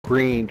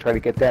green, try to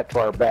get that to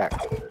our back.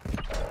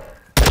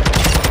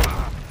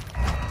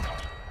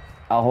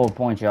 I'll hold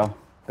point, y'all.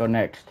 Go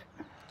next.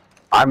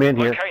 I'm in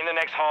here. Locating the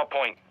next hard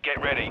point.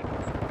 Get ready.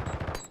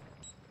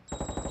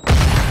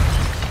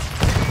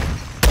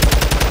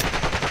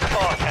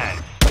 Fast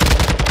hands.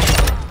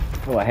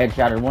 Oh, I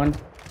headshotted one.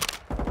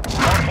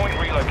 Hard point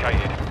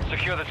relocated.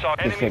 Secure the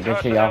target. Good Enemy shit,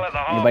 personnel y'all. at the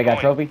hard Anybody got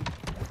point. trophy?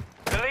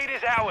 The lead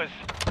is ours.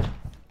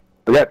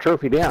 We got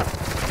trophy down.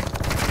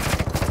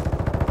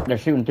 They're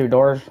shooting through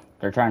doors.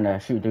 They're trying to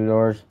shoot through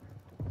doors.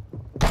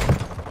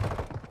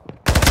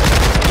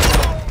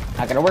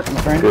 Not gonna work,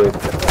 my friend. Good.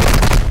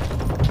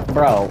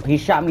 Bro, he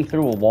shot me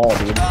through a wall,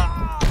 dude.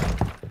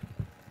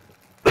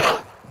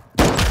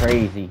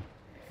 Crazy.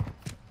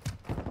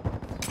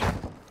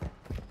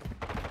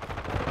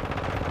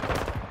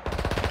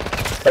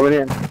 Coming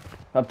in.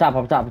 Up top,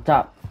 up top, up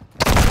top.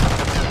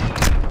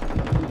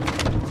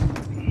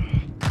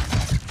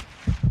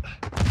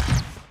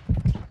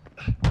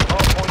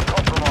 Hard point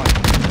compromised.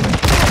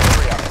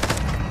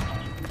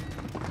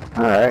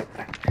 Alright.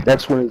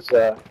 Next one is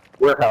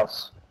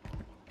warehouse.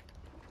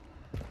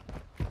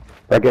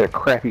 I get a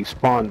crappy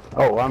spawn.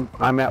 Oh,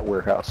 I'm at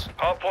warehouse.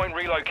 Hard point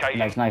relocated.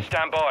 Nice, nice.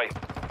 Stand by.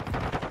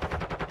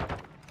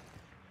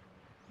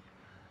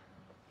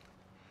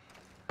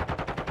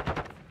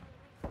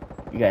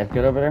 You guys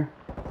good over there?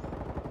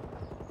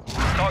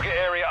 Target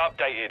area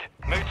updated.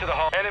 Move to the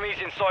hard. Enemies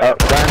inside.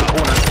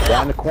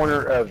 Down the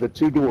corner of the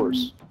two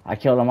doors. I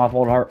killed him off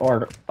old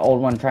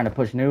one trying to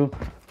push new.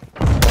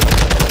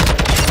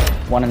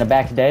 One in the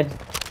back's dead.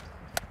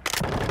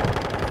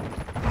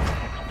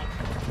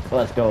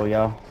 Let's go,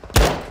 yo.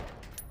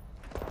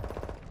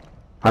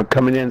 I'm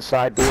coming in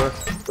side door.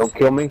 Don't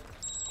kill me.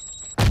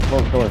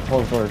 Close doors,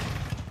 close doors.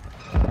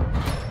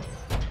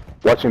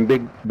 Watching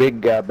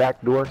big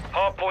back door.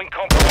 Hard point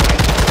compromised.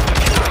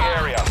 Secure the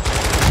area.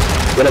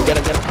 Get him, get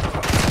him, get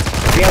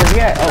him.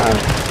 Yeah.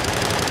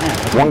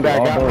 Oh. Man, One guy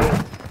all got doors.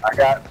 me. I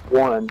got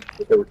one,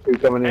 but there were two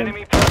coming in.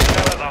 Enemy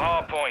personnel at the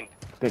hard point.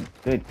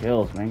 Good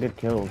kills, man. Good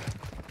kills.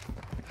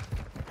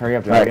 Hurry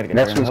up, y'all. Alright, Gotta get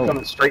next there. one's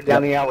coming straight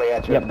down the alley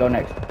at you. Yep, go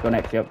next. Go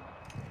next, yep.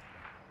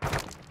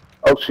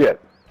 Oh shit.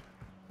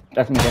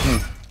 That's me, that's me.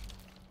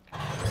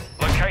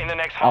 Locating the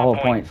next I'll hard hold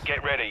point. points.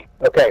 Get ready.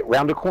 Okay,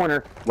 round the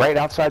corner, right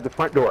outside the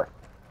front door.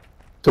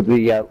 To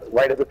the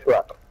right of the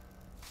truck.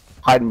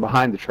 Hiding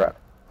behind the truck.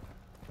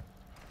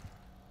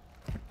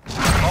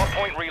 Hard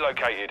point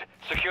relocated.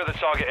 Secure the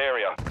target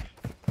area.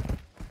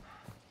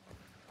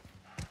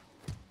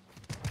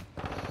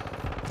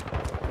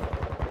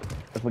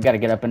 If we gotta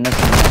get up in this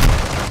one.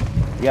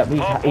 Yep,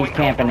 Hard he's point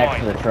camping next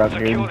to the truck,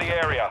 compromised. Secure dude.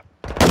 the area.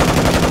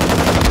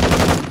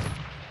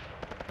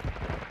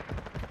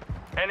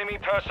 Enemy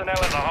personnel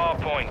at the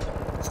hard point.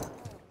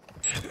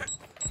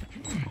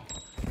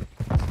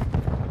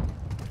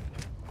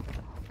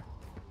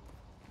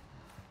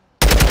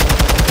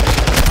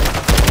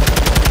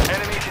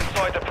 Enemies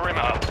inside the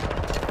perimeter.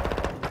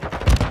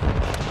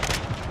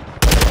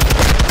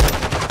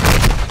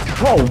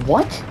 Whoa,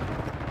 what?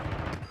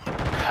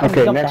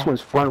 Okay, dumped next that.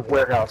 one's front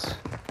warehouse.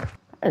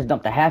 I just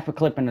dumped a half a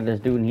clip into this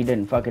dude and he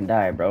didn't fucking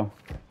die, bro.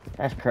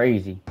 That's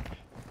crazy.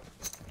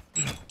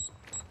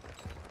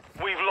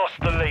 We've lost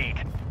the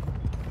lead.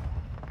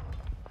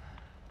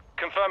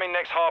 Confirming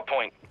next hard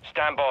point.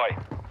 Stand by.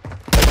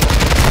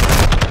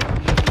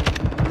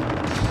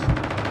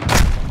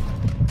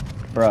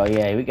 Bro,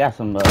 yeah, we got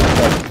some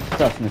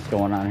stuffness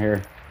going on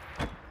here.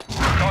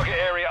 Target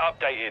area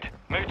updated.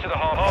 Move to the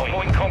hard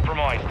point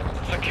compromised.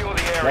 Secure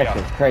the area. That's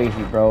just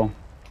crazy, bro.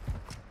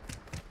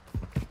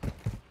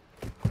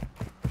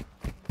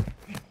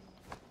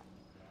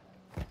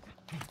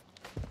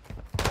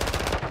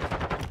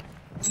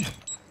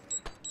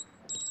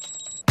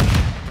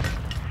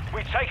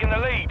 We've taken the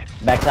lead.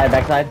 Backside,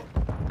 backside.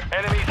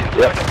 Enemies inside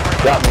Yep, the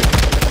perimeter. got me.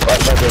 Right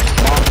by the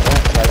small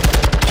plant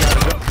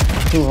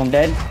site. Two of them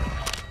dead.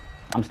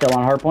 I'm still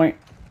on hard point.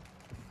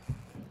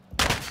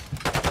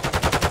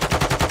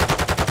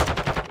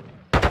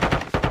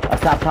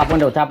 Up top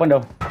window, top window.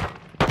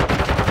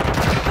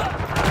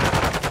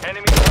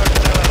 Enemy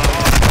personnel at the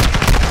hard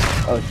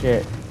point. Oh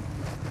shit.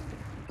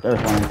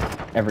 There's one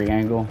in every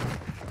angle.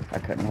 I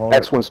couldn't hold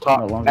Next it one's no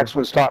top. longer. Next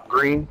one's top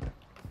green.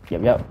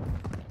 Yep.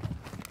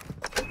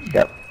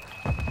 Yep.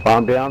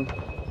 Bomb down.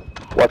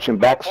 Watching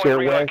back Point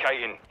stairway.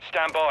 relocating.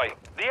 Stand by.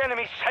 The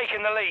enemy's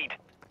taking the lead.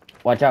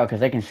 Watch out, because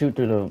they can shoot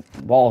through the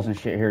walls and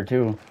shit here,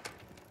 too.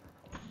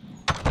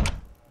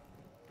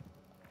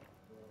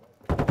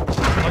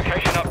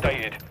 Location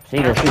updated. See,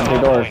 they're shooting through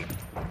Hard doors. point.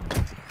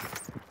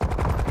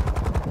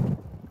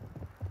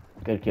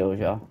 Good kills,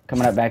 y'all.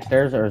 Coming up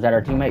backstairs, or is that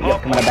our teammate?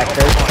 Yep, Hard coming up point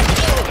backstairs.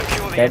 compromised.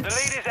 Secure the Dead. lead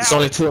is It's ours.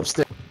 only two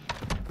upstairs.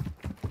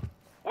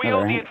 We No,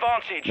 hold there the ain't.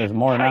 advantage. There's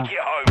more Take now. it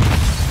home.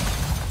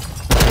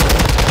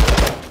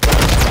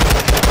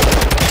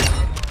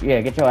 Yeah,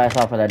 get your ass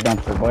off of that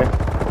dumpster, boy.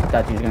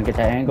 Thought you was gonna get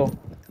that angle.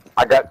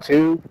 I got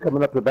two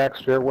coming up the back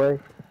stairway.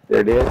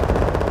 There it is.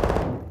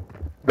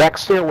 Back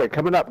stairway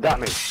coming up. Got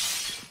me.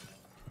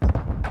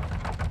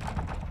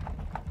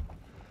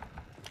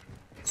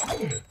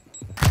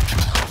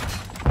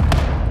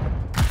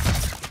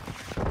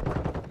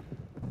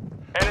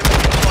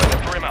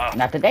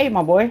 Not today,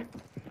 my boy.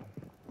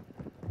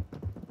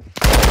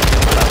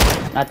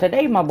 Not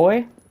today, my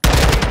boy.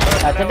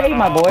 Not today,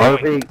 my boy.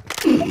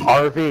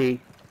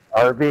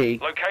 RV.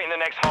 Locating the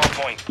next hard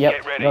point. Yep,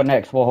 Get ready. go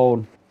next. We'll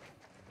hold.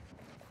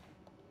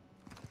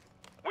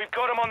 We've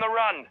got them on the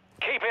run.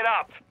 Keep it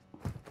up.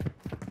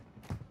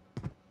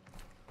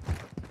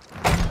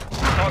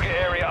 Target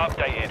area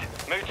updated.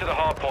 Move to the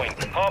hard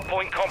point. Hard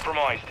point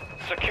compromised.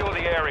 Secure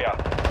the area.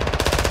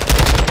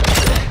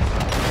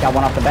 Got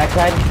one off the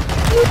backside.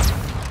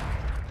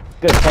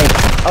 Good, take.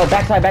 Oh,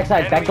 backside. Back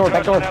door.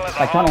 Back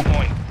tunnel.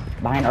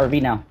 Behind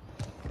RV now.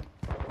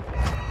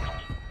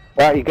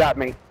 Well, you got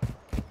me.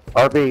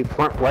 RV,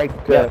 front right,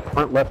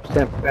 front left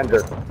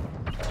fender.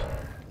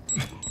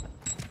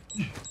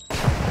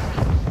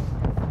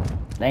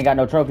 They ain't got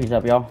no trophies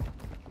up, y'all.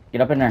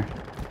 Get up in there.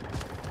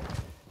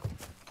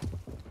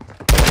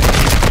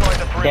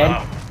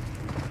 Dead.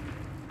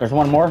 There's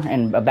one more,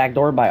 and a back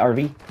door by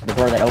RV. The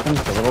door that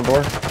opens, the little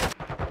door.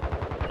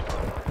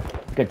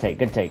 Good take.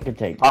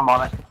 I'm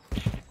on it.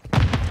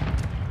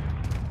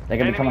 They're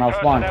gonna be coming out of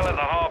spawn. At the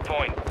hard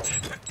point.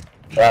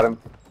 Got him.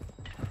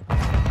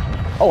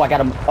 Oh, I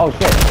got him. Oh,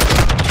 shit.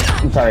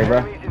 I'm sorry, bro.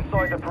 Enemies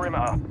inside the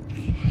perimeter.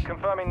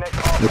 Confirming next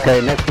hard point. Okay,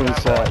 next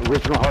one's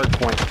original hard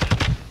point.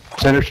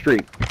 Center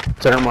Street.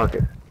 Center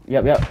Market.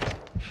 Yep.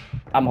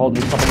 I'm holding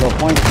these couple little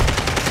points.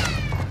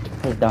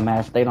 His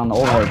dumbass stayed on the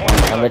old hard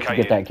point. I'll let you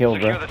get that kill,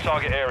 bro. Secure the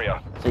target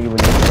area. So you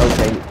wouldn't need to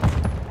rotate.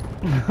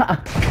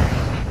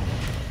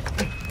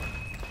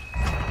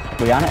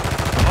 We on it?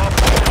 Hard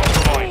point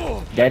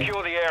compromised. Dead.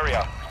 Secure the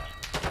area.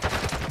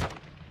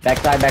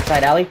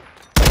 Backside alley.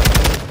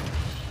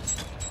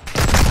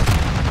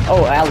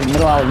 Oh, alley,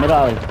 middle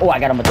alley. Oh, I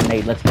got him with the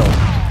nade. Let's go.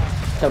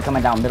 Still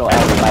coming down middle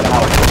alley by the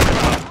house.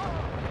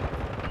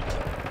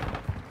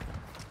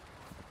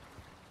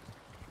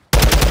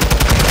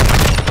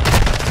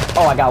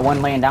 Oh, I got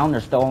one laying down.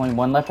 There's still only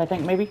one left, I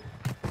think, maybe.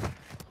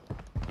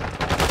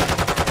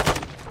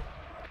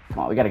 Come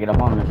on, we gotta get up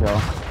on this, y'all.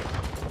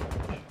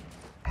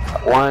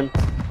 One.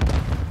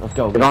 Let's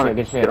go. Get on it,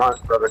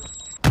 brother.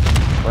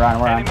 We're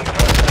on. Enemy personnel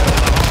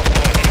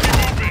at the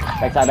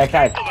hard point.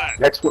 Backside.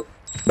 Next one.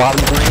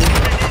 Bottom green.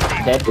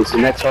 Dead. It's the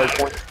next hard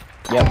point.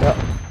 Yep.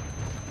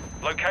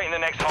 Locating the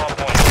next hard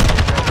point.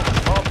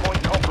 Hard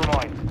point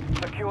compromised.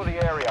 Secure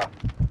the area.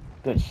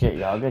 Good shit,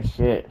 y'all. Good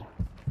shit.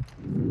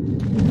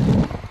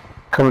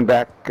 Coming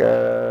back,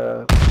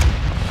 Location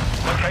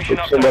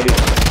if somebody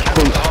updated.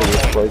 close to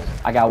this place.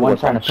 I got one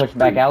trying to push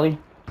back alley.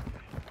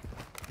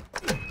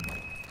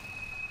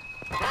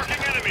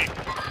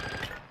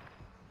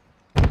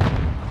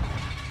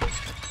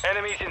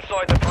 Enemies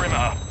inside the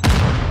perimeter.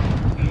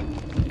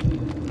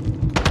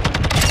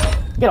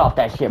 Get off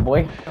that shit,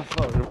 boy.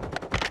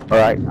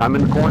 Alright, I'm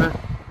in the corner.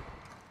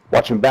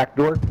 Watching back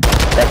door.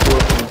 Back door.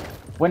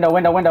 Window.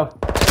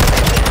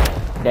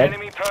 Dead.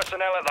 Enemy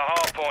personnel at the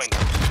hard point.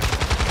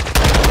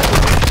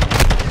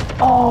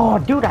 Oh,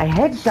 dude, I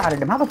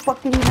headshotted him. How the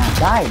fuck did he not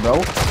die,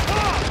 bro?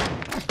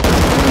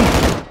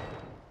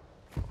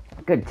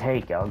 Good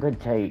take, y'all.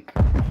 Good take.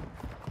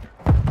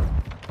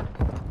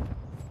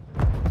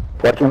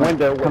 Watch the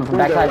window. Coming from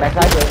backside.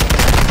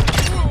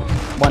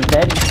 One's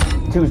dead.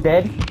 Two's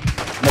dead.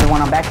 Another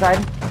one on backside.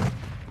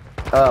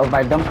 Over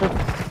by the dumpster.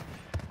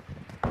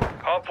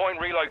 Hard point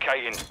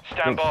relocating.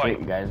 Stand Good by. shit,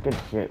 you guys. Good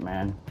shit,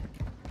 man.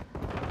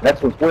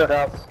 Next one's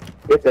warehouse.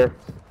 Get there.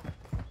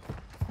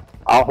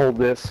 I'll hold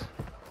this.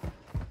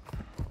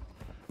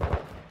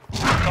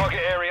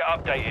 Target area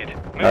updated.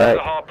 Move to Alright.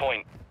 the hard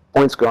point.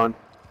 Point's gone.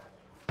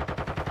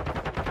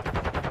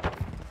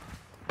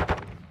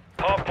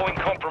 Hard point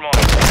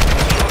compromised.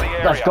 Secure the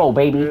area. Let's go,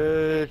 baby.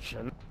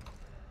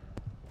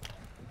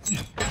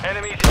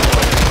 Enemies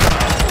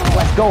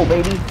Let's go,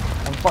 baby.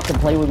 Don't fucking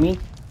play with me.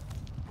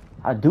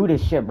 I do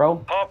this shit,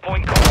 bro. Hard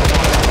point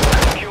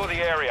compromised. Secure the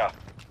area.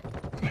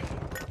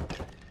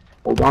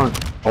 Hold on.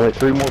 Only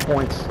 3 more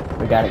points.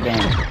 We got it,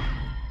 gang.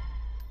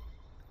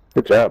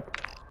 Good job.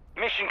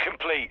 Mission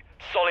complete.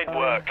 Solid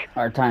work.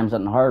 Our time's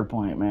on the hard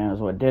point, man. Is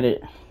what did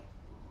it.